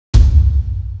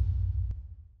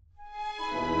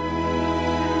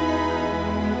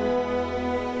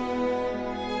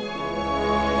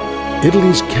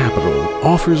Italy's capital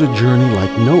offers a journey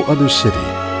like no other city.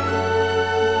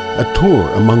 A tour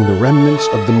among the remnants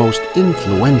of the most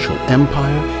influential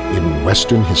empire in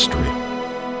Western history.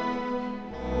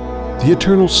 The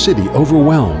Eternal City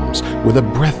overwhelms with a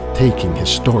breathtaking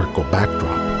historical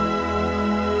backdrop.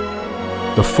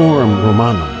 The Forum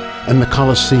Romanum and the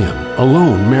Colosseum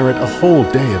alone merit a whole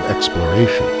day of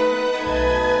exploration.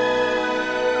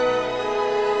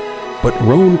 But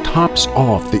Rome tops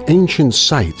off the ancient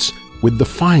sites with the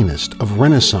finest of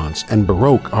Renaissance and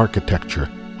Baroque architecture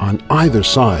on either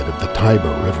side of the Tiber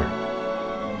River.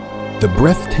 The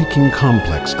breathtaking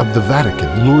complex of the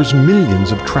Vatican lures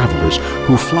millions of travelers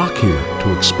who flock here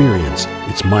to experience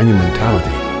its monumentality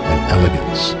and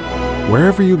elegance.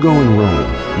 Wherever you go in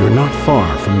Rome, you're not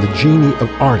far from the genie of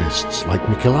artists like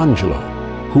Michelangelo,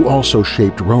 who also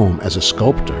shaped Rome as a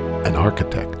sculptor and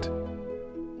architect.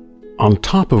 On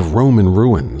top of Roman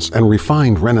ruins and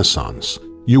refined Renaissance,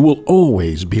 you will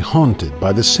always be haunted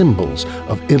by the symbols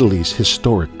of Italy's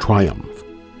historic triumph,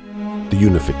 the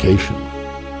unification.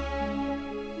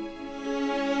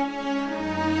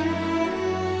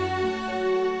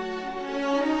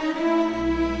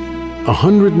 A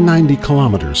 190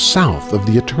 kilometers south of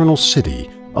the Eternal City,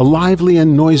 a lively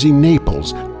and noisy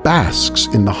Naples basks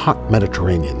in the hot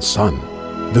Mediterranean sun.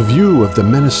 The view of the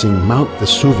menacing Mount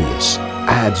Vesuvius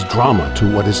adds drama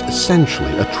to what is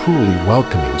essentially a truly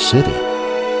welcoming city.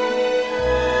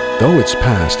 Though its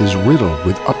past is riddled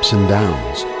with ups and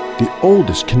downs, the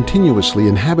oldest continuously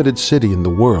inhabited city in the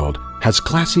world has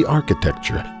classy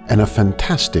architecture and a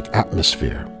fantastic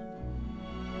atmosphere.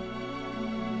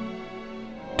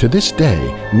 To this day,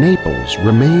 Naples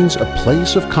remains a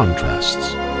place of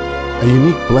contrasts, a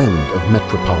unique blend of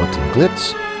metropolitan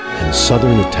glitz and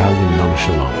southern Italian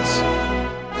nonchalance.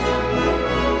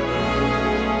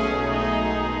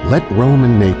 Let Rome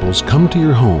and Naples come to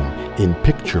your home in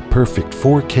picture-perfect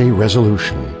 4K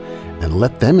resolution and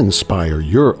let them inspire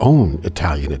your own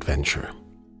Italian adventure.